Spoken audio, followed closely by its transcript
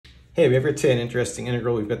Hey, we have here today an interesting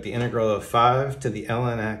integral. We've got the integral of 5 to the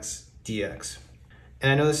ln x dx.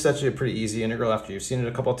 And I know this is actually a pretty easy integral after you've seen it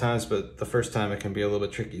a couple of times, but the first time it can be a little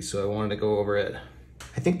bit tricky, so I wanted to go over it.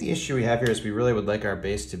 I think the issue we have here is we really would like our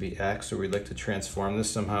base to be x, or we'd like to transform this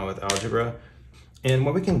somehow with algebra. And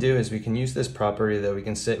what we can do is we can use this property that we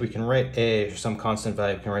can write a, or some constant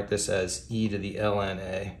value, we can write this as e to the ln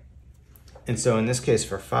a. And so in this case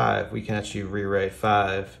for 5, we can actually rewrite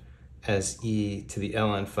 5 as e to the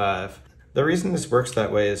ln 5. The reason this works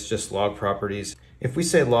that way is just log properties. If we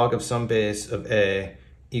say log of some base of a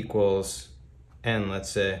equals n, let's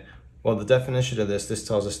say, well, the definition of this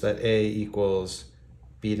tells us that a equals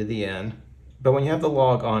b to the n. But when you have the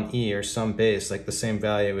log on e, or some base, like the same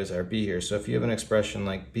value as our b here, so if you have an expression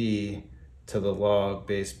like b to the log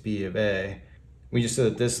base b of a, we just said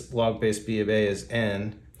that this log base b of a is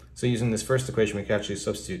n. So using this first equation, we can actually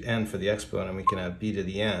substitute n for the exponent, and we can have b to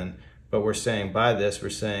the n. But we're saying by this, we're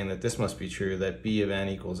saying that this must be true, that b of n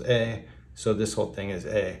equals a, so this whole thing is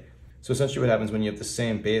a. So essentially what happens when you have the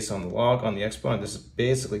same base on the log, on the exponent, this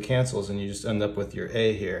basically cancels and you just end up with your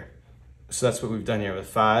a here. So that's what we've done here with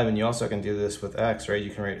 5, and you also can do this with x, right?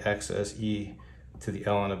 You can write x as e to the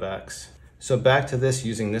ln of x. So back to this,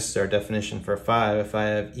 using this as our definition for 5, if I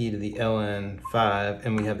have e to the ln 5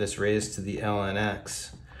 and we have this raised to the ln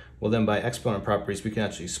x, well then by exponent properties, we can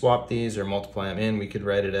actually swap these or multiply them in. We could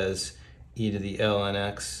write it as e to the ln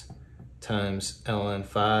x times ln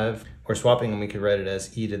 5, or swapping them, we could write it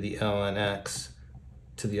as e to the ln x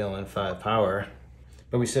to the ln 5 power.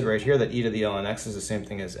 But we said right here that e to the ln x is the same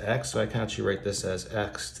thing as x, so I can actually write this as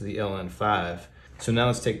x to the ln 5. So now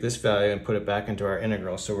let's take this value and put it back into our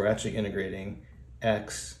integral. So we're actually integrating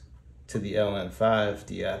x to the ln 5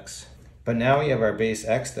 dx. But now we have our base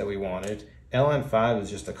x that we wanted. ln 5 is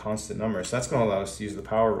just a constant number, so that's going to allow us to use the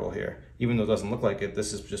power rule here. Even though it doesn't look like it,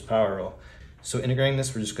 this is just power rule. So integrating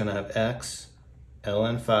this, we're just going to have x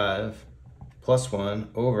ln 5 plus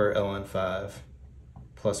 1 over ln 5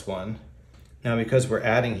 plus 1. Now because we're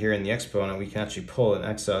adding here in the exponent, we can actually pull an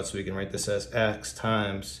x out, so we can write this as x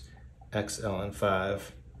times x ln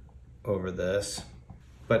 5 over this.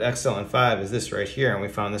 But x ln 5 is this right here, and we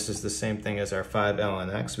found this is the same thing as our 5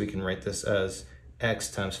 ln x. We can write this as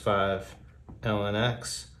x times 5 ln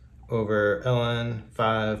x over ln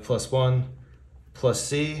 5 plus 1 plus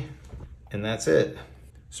c, and that's it.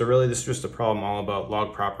 So really this is just a problem all about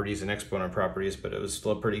log properties and exponent properties, but it was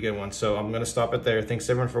still a pretty good one. So I'm going to stop it there. Thanks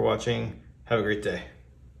everyone for watching. Have a great day.